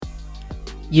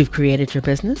You've created your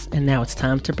business and now it's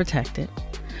time to protect it.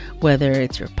 Whether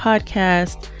it's your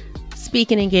podcast,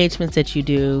 speaking engagements that you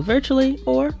do virtually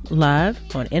or live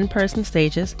on in-person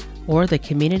stages, or the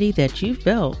community that you've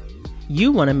built,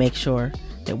 you want to make sure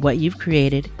that what you've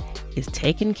created is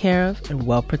taken care of and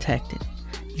well protected.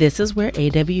 This is where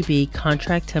AWB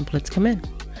contract templates come in.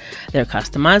 They're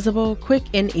customizable, quick,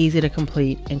 and easy to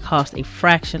complete, and cost a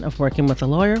fraction of working with a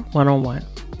lawyer one-on-one.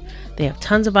 They have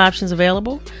tons of options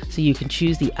available, so you can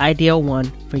choose the ideal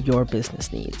one for your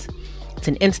business needs. It's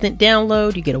an instant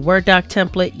download. You get a Word doc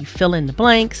template, you fill in the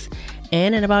blanks,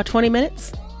 and in about 20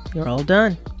 minutes, you're all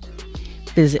done.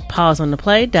 Visit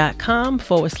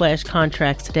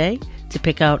pauseontheplay.com/contracts today to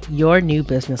pick out your new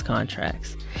business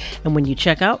contracts. And when you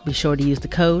check out, be sure to use the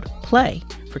code PLAY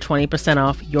for 20%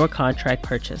 off your contract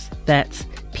purchase. That's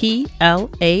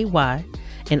PLAY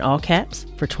in all caps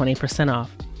for 20%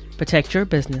 off. Protect your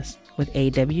business with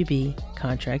AWB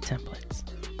contract templates.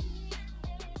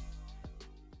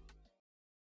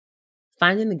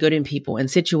 Finding the good in people and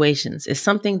situations is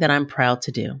something that I'm proud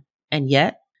to do, and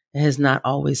yet it has not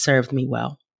always served me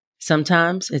well.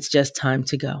 Sometimes it's just time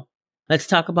to go. Let's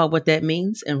talk about what that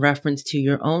means in reference to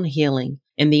your own healing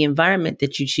and the environment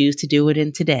that you choose to do it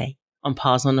in today on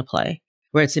Pause on the Play,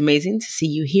 where it's amazing to see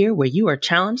you here, where you are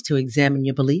challenged to examine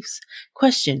your beliefs,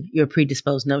 question your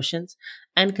predisposed notions,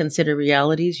 and consider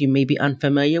realities you may be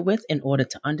unfamiliar with in order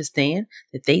to understand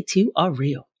that they too are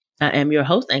real. I am your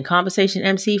host and conversation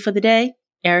MC for the day,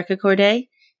 Erica Corday,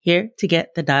 here to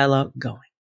get the dialogue going.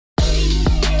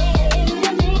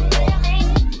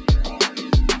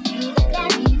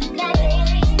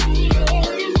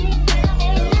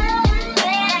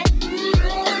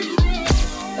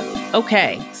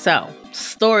 Okay, so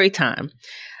story time.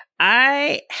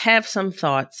 I have some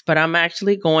thoughts, but I'm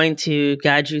actually going to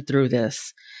guide you through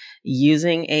this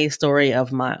using a story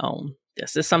of my own.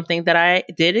 This is something that I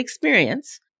did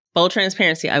experience. Full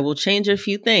transparency, I will change a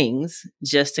few things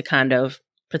just to kind of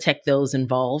protect those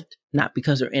involved, not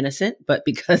because they're innocent, but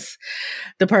because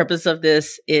the purpose of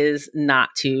this is not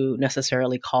to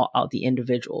necessarily call out the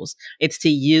individuals. It's to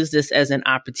use this as an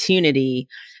opportunity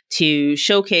to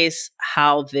showcase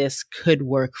how this could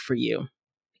work for you.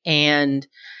 And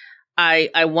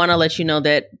I want to let you know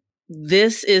that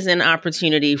this is an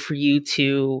opportunity for you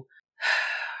to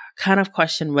kind of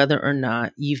question whether or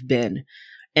not you've been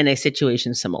in a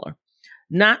situation similar.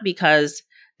 Not because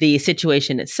the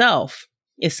situation itself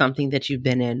is something that you've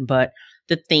been in, but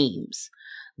the themes,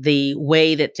 the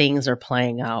way that things are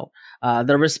playing out,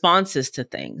 the responses to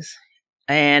things.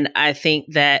 And I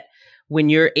think that when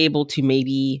you're able to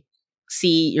maybe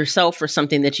see yourself for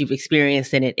something that you've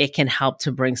experienced in it, it can help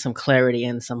to bring some clarity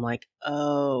and some like,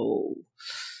 oh,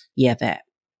 yeah, that.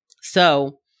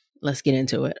 So let's get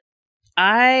into it.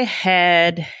 I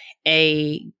had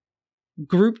a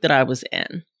group that I was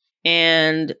in,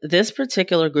 and this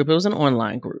particular group, it was an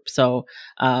online group. So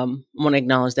I want to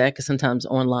acknowledge that because sometimes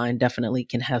online definitely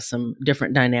can have some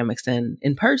different dynamics than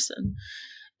in person.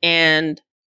 And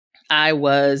I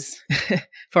was,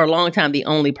 for a long time, the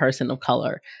only person of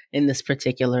color in this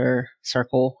particular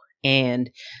circle.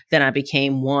 And then I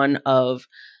became one of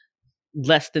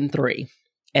less than 3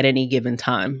 at any given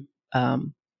time,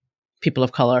 people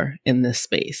of color in this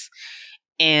space.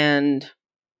 And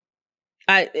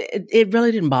it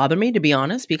really didn't bother me, to be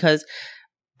honest, because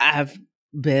I've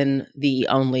been the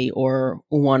only or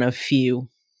one of few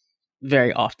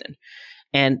very often.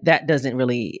 And that doesn't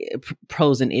really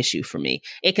pose an issue for me.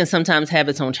 It can sometimes have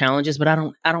its own challenges, but I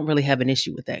don't really have an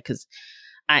issue with that because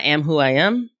I am who I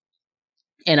am.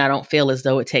 And I don't feel as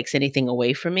though it takes anything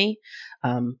away from me.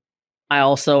 I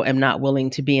also am not willing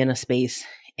to be in a space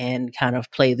and kind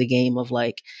of play the game of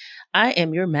like, I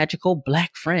am your magical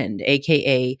Black friend,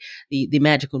 aka the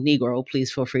magical Negro.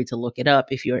 Please feel free to look it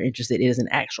up if you're interested. It is an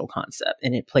actual concept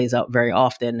and it plays out very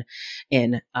often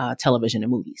in television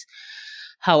and movies.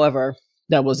 However,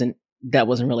 that wasn't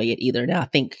really it either. Now, I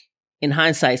think in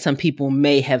hindsight, some people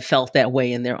may have felt that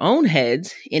way in their own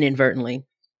heads inadvertently,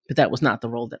 but that was not the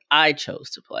role that I chose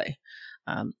to play.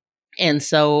 And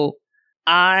so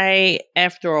I,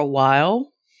 after a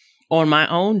while on my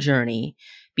own journey,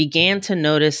 began to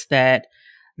notice that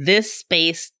this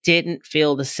space didn't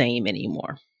feel the same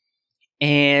anymore.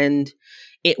 And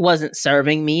it wasn't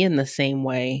serving me in the same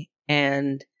way.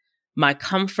 And my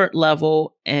comfort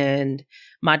level and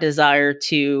my desire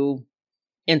to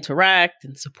interact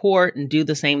and support and do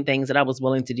the same things that I was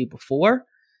willing to do before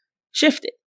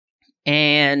shifted.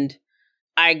 And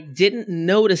I didn't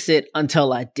notice it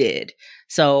until I did.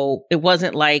 So it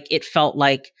wasn't like it felt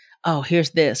like, oh, here's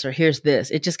this or here's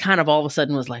this. It just kind of all of a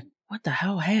sudden was like, what the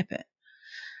hell happened?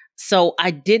 So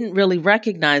I didn't really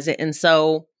recognize it. And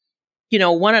so,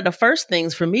 one of the first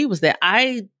things for me was that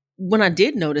when I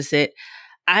did notice it,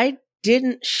 I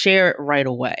didn't share it right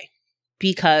away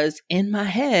because in my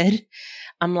head,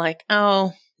 I'm like,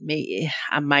 oh, maybe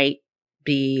I might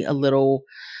be a little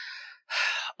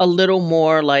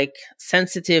more like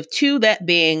sensitive to that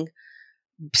being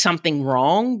something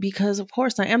wrong, because of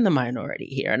course I am the minority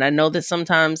here. And I know that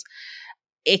sometimes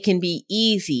it can be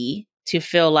easy to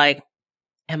feel like,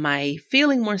 am I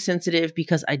feeling more sensitive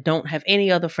because I don't have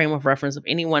any other frame of reference of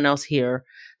anyone else here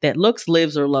that looks,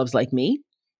 lives, or loves like me,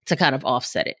 to kind of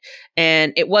offset it?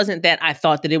 And it wasn't that I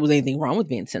thought that it was anything wrong with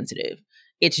being sensitive.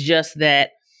 It's just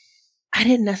that I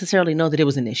didn't necessarily know that it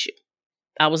was an issue.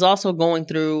 I was also going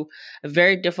through a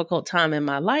very difficult time in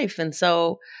my life. And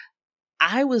so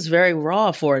I was very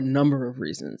raw for a number of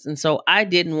reasons. And so I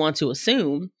didn't want to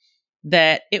assume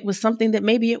that it was something that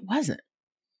maybe it wasn't.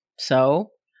 So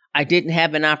I didn't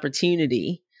have an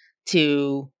opportunity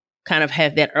to kind of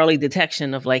have that early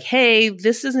detection of like, hey,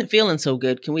 this isn't feeling so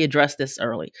good. Can we address this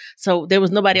early? So there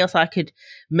was nobody else I could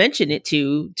mention it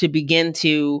to begin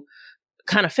to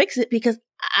kind of fix it, because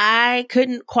I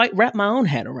couldn't quite wrap my own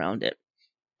head around it.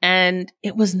 And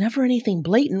it was never anything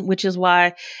blatant, which is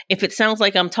why if it sounds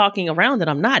like I'm talking around it,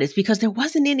 I'm not. It's because there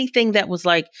wasn't anything that was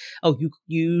like, oh,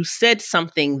 you said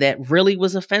something that really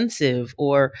was offensive,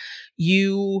 or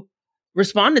you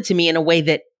responded to me in a way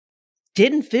that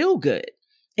didn't feel good.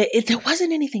 There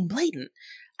wasn't anything blatant.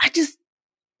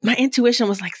 My intuition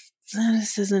was like,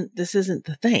 this isn't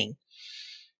the thing.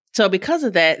 So because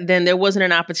of that, then there wasn't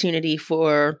an opportunity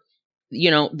for,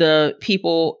 the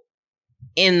people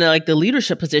in the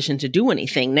leadership position to do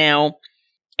anything. Now,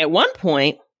 at one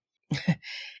point,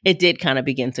 it did kind of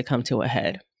begin to come to a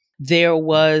head. There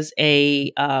was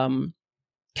a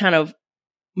kind of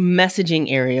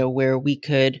messaging area where we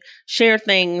could share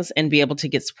things and be able to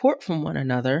get support from one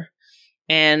another.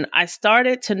 And I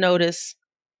started to notice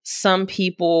some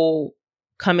people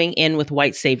coming in with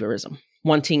white saviorism,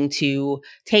 wanting to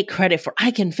take credit for,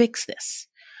 I can fix this.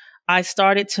 I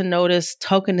started to notice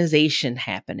tokenization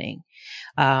happening.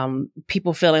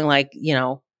 People feeling like,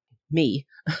 me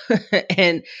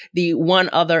and the one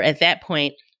other at that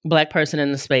point, Black person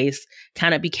in the space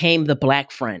kind of became the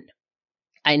Black friend.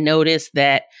 I noticed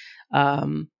that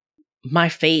my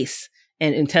face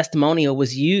and testimonial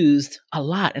was used a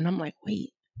lot. And I'm like, wait,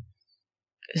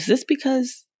 is this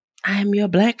because I'm your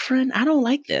Black friend? I don't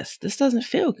like this. This doesn't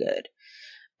feel good.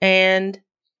 And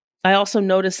I also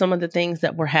noticed some of the things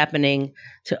that were happening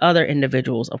to other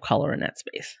individuals of color in that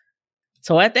space.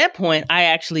 So at that point, I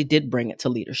actually did bring it to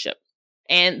leadership.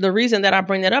 And the reason that I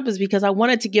bring that up is because I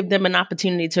wanted to give them an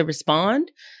opportunity to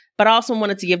respond, but I also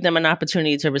wanted to give them an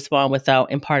opportunity to respond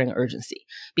without imparting urgency.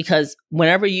 Because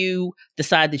whenever you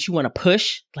decide that you want to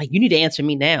push, like, you need to answer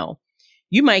me now,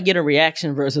 you might get a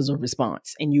reaction versus a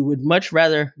response. And you would much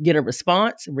rather get a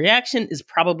response. Reaction is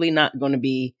probably not going to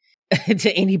be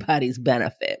to anybody's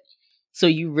benefit. So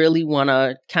you really want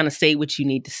to kind of say what you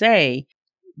need to say,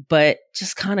 but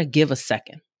just kind of give a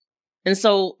second. And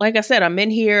so, like I said, I'm in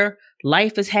here,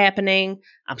 life is happening,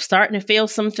 I'm starting to feel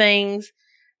some things,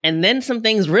 and then some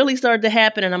things really started to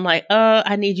happen, and I'm like,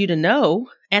 I need you to know,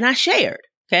 and I shared,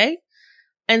 okay?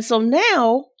 And so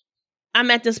now,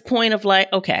 I'm at this point of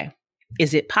like, okay,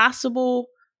 is it possible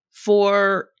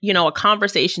for, a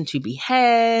conversation to be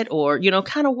had, or,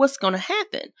 kind of what's going to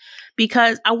happen?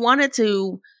 Because I wanted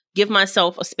to give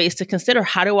myself a space to consider,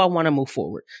 how do I want to move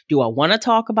forward? Do I want to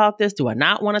talk about this? Do I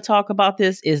not want to talk about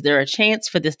this? Is there a chance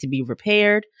for this to be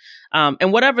repaired?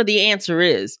 And whatever the answer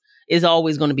is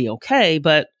always going to be okay.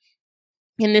 But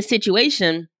in this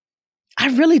situation, I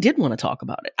really did want to talk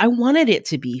about it. I wanted it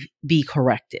to be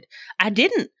corrected. I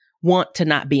didn't want to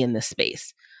not be in this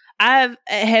space. I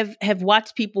have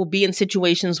watched people be in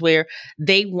situations where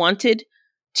they wanted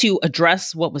to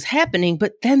address what was happening,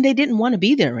 but then they didn't want to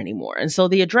be there anymore. And so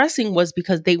the addressing was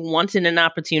because they wanted an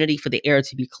opportunity for the air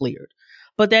to be cleared,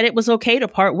 but that it was okay to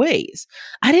part ways.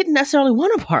 I didn't necessarily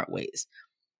want to part ways.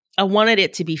 I wanted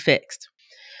it to be fixed.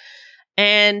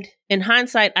 And in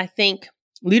hindsight, I think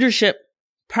leadership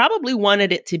probably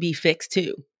wanted it to be fixed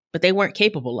too, but they weren't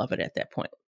capable of it at that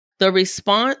point. The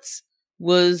response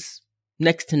was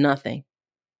next to nothing.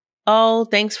 Oh,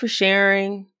 thanks for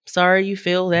sharing. Sorry you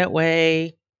feel that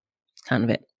way. It's kind of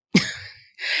it.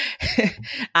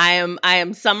 I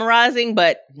am summarizing,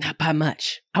 but not by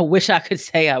much. I wish I could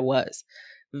say I was.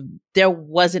 There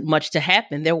wasn't much to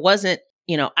happen. There wasn't,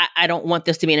 I don't want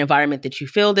this to be an environment that you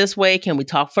feel this way. Can we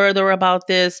talk further about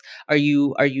this? Are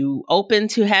you open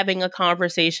to having a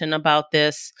conversation about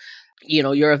this?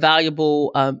 You're a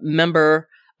valuable member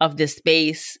of this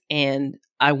space, and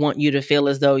I want you to feel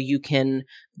as though you can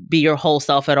be your whole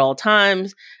self at all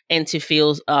times and to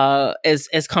feel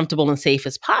as comfortable and safe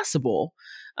as possible.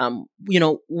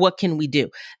 What can we do?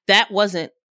 That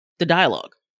wasn't the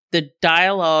dialogue. The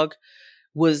dialogue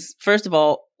was, first of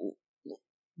all,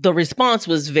 the response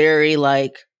was very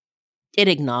like, it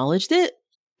acknowledged it,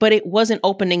 but it wasn't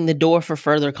opening the door for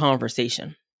further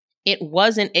conversation. It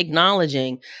wasn't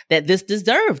acknowledging that this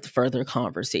deserved further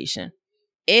conversation.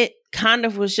 It kind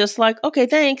of was just like, okay,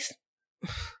 thanks.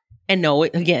 And no,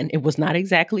 it was not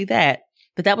exactly that,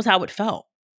 but that was how it felt.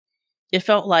 It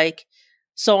felt like,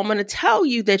 so I'm going to tell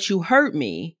you that you hurt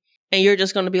me, and you're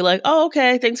just going to be like, oh,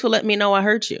 okay, thanks for letting me know I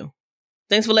hurt you.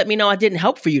 Thanks for letting me know I didn't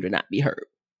help for you to not be hurt.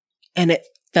 And it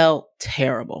felt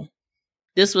terrible.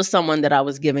 This was someone that I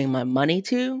was giving my money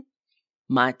to,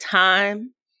 my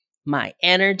time, my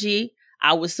energy.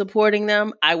 I was supporting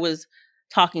them. I was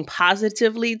talking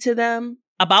positively to them,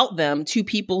 about them, to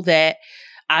people that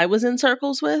I was in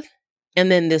circles with.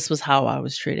 And then this was how I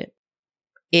was treated.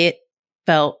 It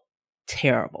felt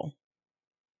terrible.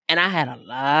 And I had a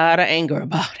lot of anger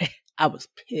about it. I was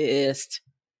pissed.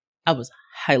 I was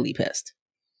highly pissed.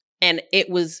 And it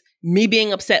was me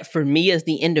being upset for me as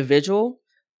the individual.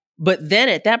 But then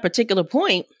at that particular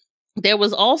point, there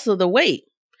was also the weight.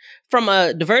 From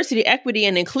a diversity, equity,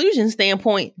 and inclusion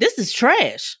standpoint, this is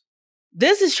trash.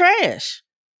 This is trash.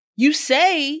 You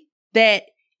say that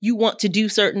you want to do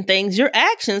certain things. Your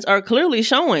actions are clearly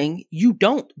showing you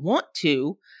don't want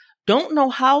to, don't know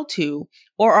how to,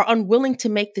 or are unwilling to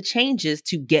make the changes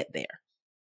to get there.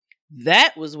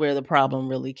 That was where the problem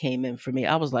really came in for me.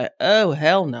 I was like, oh,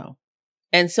 hell no.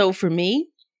 And so for me,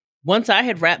 once I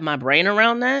had wrapped my brain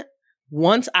around that,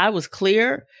 once I was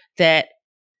clear that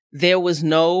there was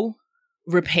no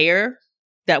repair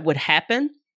that would happen,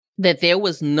 that there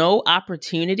was no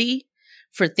opportunity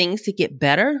for things to get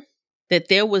better, that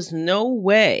there was no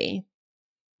way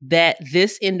that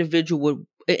this individual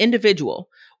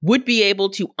would be able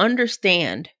to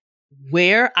understand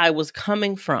where I was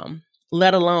coming from,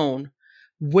 let alone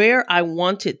where I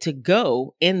wanted to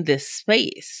go in this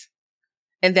space,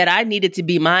 and that I needed to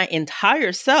be my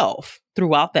entire self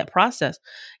throughout that process.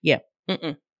 Yeah,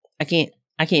 I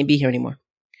can't be here anymore.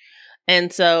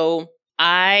 And so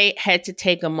I had to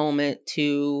take a moment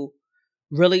to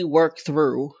really work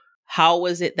through, how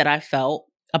was it that I felt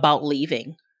about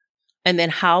leaving? And then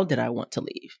how did I want to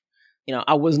leave?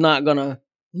 I was not going to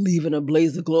leave in a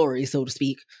blaze of glory, so to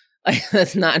speak.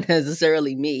 That's not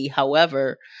necessarily me.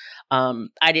 However,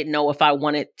 I didn't know if I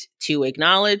wanted to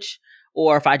acknowledge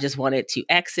or if I just wanted to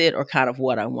exit, or kind of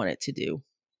what I wanted to do.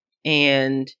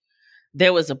 And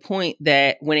there was a point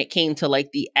that when it came to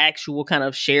like the actual kind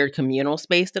of shared communal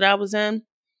space that I was in,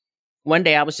 one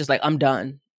day I was just like, I'm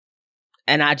done.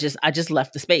 And I just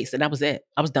left the space, and that was it.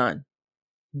 I was done.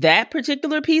 That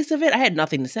particular piece of it, I had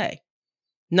nothing to say.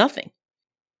 Nothing.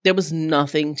 There was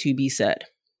nothing to be said.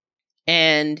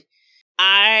 And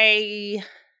I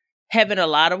have in a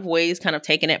lot of ways kind of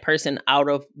taken that person out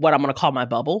of what I'm going to call my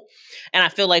bubble. And I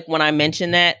feel like when I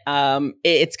mention that,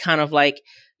 it's kind of like,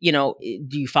 do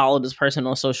you follow this person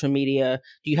on social media?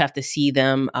 Do you have to see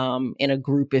them in a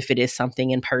group if it is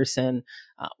something in person?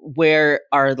 Where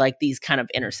are like these kind of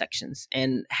intersections,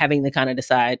 and having to kind of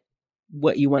decide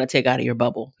what you want to take out of your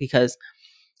bubble? Because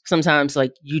sometimes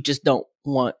like you just don't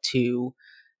want to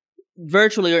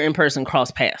virtually or in person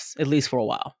cross paths, at least for a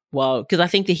while. Well, because I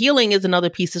think the healing is another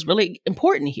piece that's really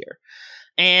important here.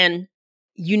 And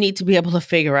you need to be able to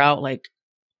figure out, like,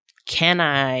 can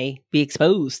I be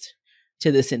exposed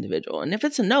to this individual? And if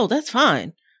it's a no, that's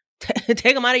fine.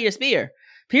 Take them out of your sphere,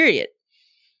 period.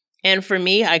 And for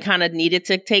me, I kind of needed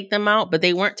to take them out, but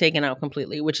they weren't taken out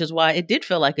completely, which is why it did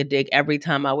feel like a dig every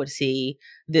time I would see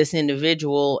this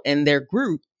individual and their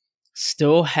group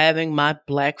still having my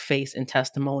black face and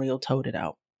testimonial toted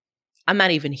out. I'm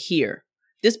not even here.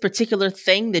 This particular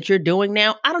thing that you're doing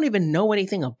now, I don't even know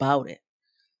anything about it.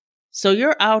 So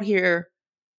you're out here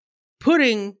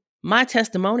putting my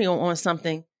testimonial on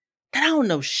something that I don't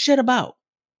know shit about.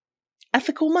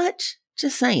 Ethical much?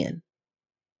 Just saying.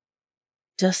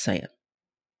 Just saying.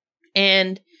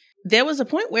 And there was a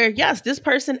point where, yes, this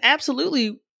person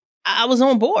absolutely, I was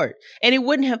on board. And it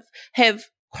wouldn't have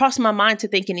crossed my mind to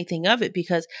think anything of it,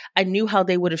 because I knew how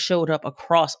they would have showed up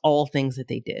across all things that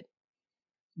they did.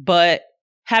 But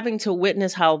having to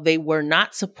witness how they were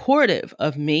not supportive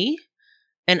of me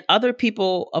and other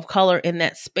people of color in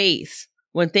that space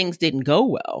when things didn't go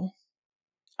well,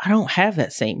 I don't have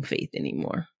that same faith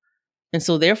anymore. And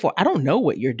so therefore, I don't know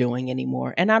what you're doing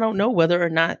anymore. And I don't know whether or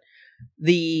not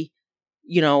the,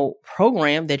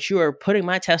 program that you are putting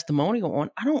my testimonial on,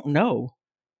 I don't know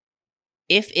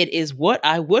if it is what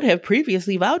I would have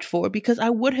previously vouched for, because I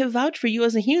would have vouched for you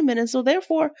as a human. And so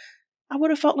therefore, I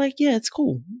would have felt like, yeah, it's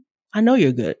cool. I know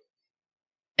you're good.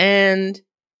 And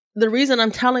the reason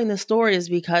I'm telling this story is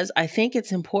because I think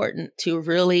it's important to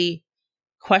really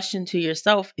question to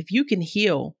yourself if you can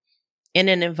heal in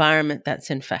an environment that's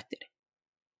infected.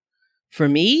 For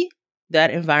me,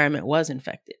 that environment was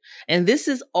infected. And this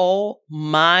is all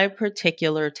my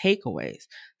particular takeaways.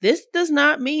 This does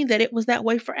not mean that it was that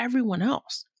way for everyone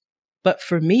else. But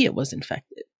for me, it was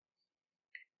infected.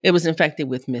 It was infected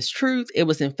with mistruth. It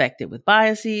was infected with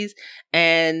biases.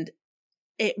 And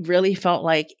it really felt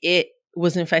like it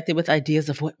was infected with ideas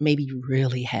of what maybe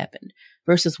really happened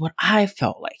versus what I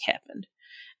felt like happened.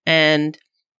 And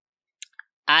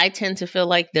I tend to feel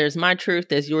like there's my truth,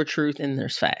 there's your truth, and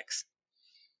there's facts.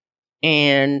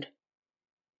 And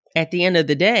at the end of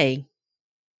the day,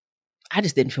 I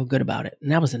just didn't feel good about it.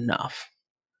 And that was enough.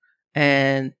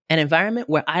 And an environment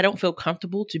where I don't feel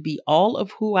comfortable to be all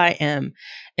of who I am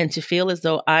and to feel as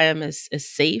though I am as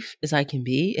safe as I can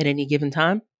be at any given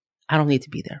time, I don't need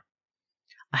to be there.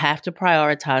 I have to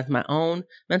prioritize my own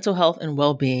mental health and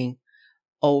well-being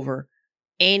over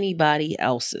anybody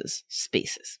else's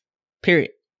spaces, period.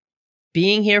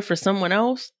 Being here for someone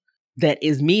else that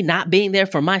is me not being there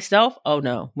for myself, oh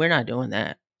no, we're not doing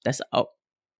that. That's out.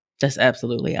 That's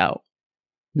absolutely out.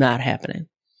 Not happening.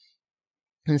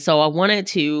 And so I wanted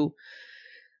to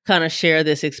kind of share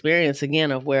this experience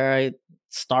again of where I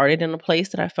started in a place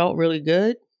that I felt really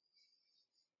good.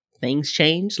 Things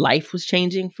changed. Life was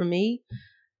changing for me.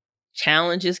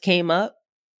 Challenges came up.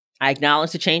 I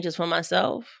acknowledged the changes for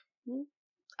myself.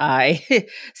 I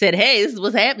said, hey, this is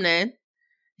what's happening.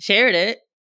 Shared it.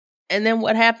 And then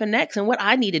what happened next and what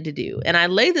I needed to do. And I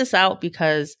lay this out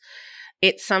because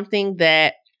it's something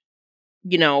that,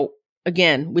 you know,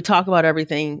 again, we talk about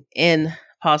everything in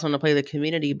Pause on the Play the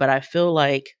Community, but I feel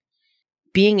like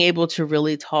being able to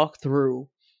really talk through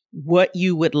what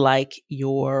you would like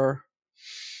your,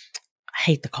 I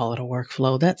hate to call it a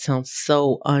workflow. That sounds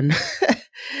so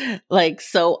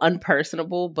so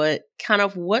unpersonable, but kind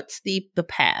of what's the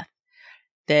path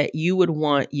that you would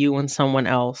want you and someone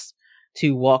else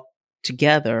to walk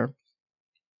together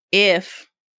if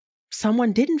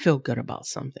someone didn't feel good about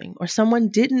something, or someone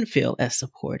didn't feel as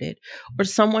supported, or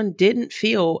someone didn't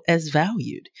feel as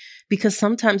valued, because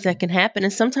sometimes that can happen.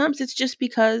 And sometimes it's just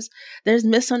because there's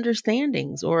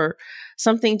misunderstandings or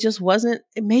something just wasn't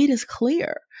made as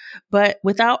clear. But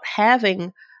without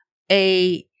having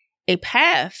a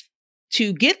path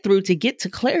to get through, to get to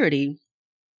clarity,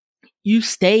 you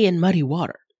stay in muddy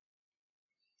water.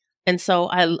 And so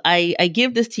I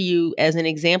give this to you as an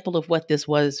example of what this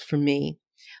was for me.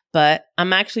 But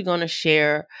I'm actually going to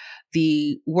share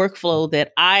the workflow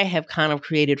that I have kind of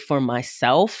created for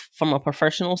myself from a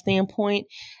professional standpoint,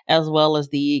 as well as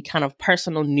the kind of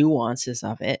personal nuances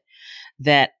of it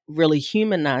that really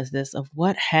humanize this, of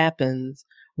what happens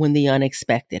when the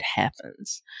unexpected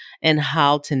happens and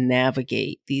how to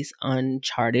navigate these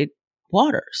uncharted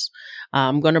waters.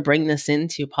 I'm going to bring this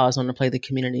into Pause on the Play the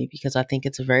Community because I think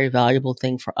it's a very valuable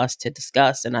thing for us to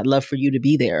discuss. And I'd love for you to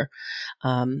be there.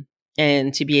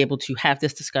 And to be able to have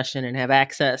this discussion and have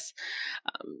access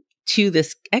to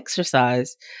this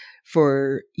exercise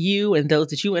for you and those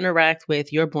that you interact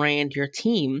with, your brand, your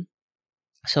team,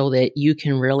 so that you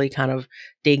can really kind of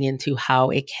dig into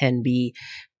how it can be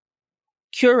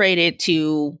curated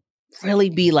to really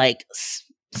be like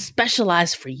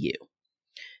specialized for you.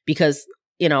 Because,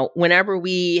 you know, whenever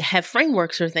we have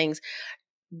frameworks or things,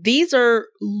 these are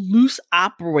loose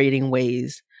operating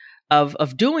ways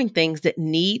of doing things that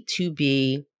need to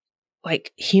be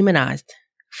like humanized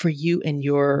for you and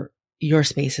your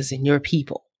spaces and your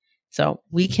people. So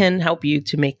we can help you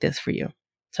to make this for you.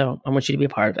 So I want you to be a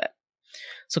part of it.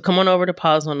 So come on over to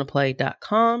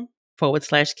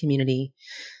pauseontheplay.com/community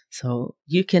so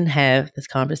you can have this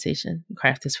conversation,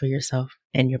 craft this for yourself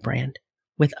and your brand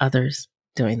with others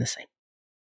doing the same.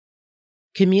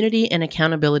 Community and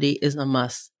accountability is a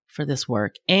must for this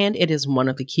work, and it is one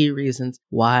of the key reasons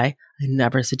why I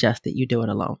never suggest that you do it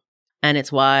alone. And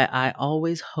it's why I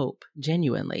always hope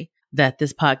genuinely that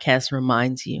this podcast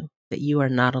reminds you that you are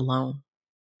not alone.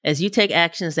 As you take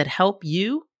actions that help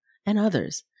you and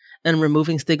others in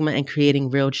removing stigma and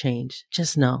creating real change,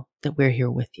 just know that we're here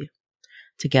with you.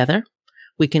 Together,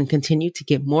 we can continue to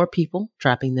get more people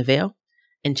dropping the veil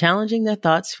and challenging their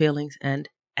thoughts, feelings, and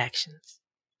actions.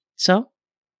 So,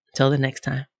 until the next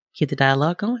time, keep the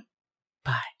dialogue going.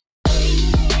 Bye.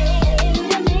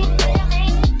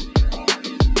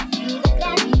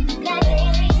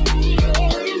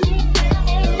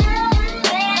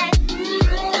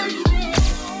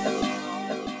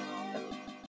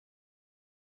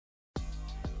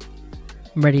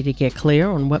 Ready to get clear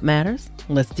on what matters?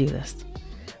 Let's do this.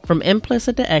 From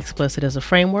Implicit to Explicit is a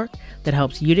framework that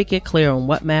helps you to get clear on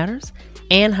what matters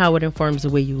and how it informs the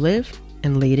way you live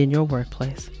and lead in your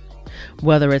workplace.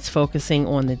 Whether it's focusing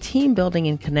on the team building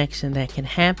and connection that can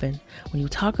happen when you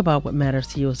talk about what matters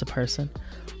to you as a person,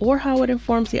 or how it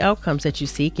informs the outcomes that you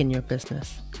seek in your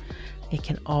business, it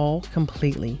can all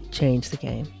completely change the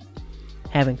game.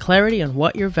 Having clarity on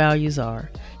what your values are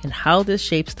and how this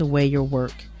shapes the way your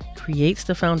work creates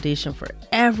the foundation for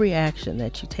every action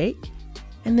that you take,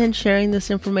 and then sharing this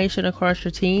information across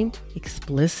your team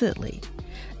explicitly.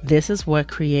 This is what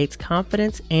creates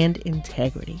confidence and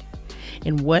integrity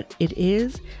in what it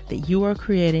is that you are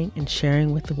creating and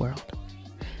sharing with the world.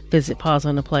 Visit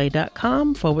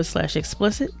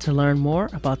pauseontheplay.com/explicit to learn more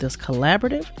about this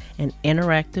collaborative and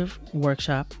interactive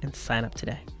workshop and sign up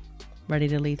today. Ready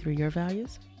to lead through your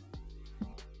values?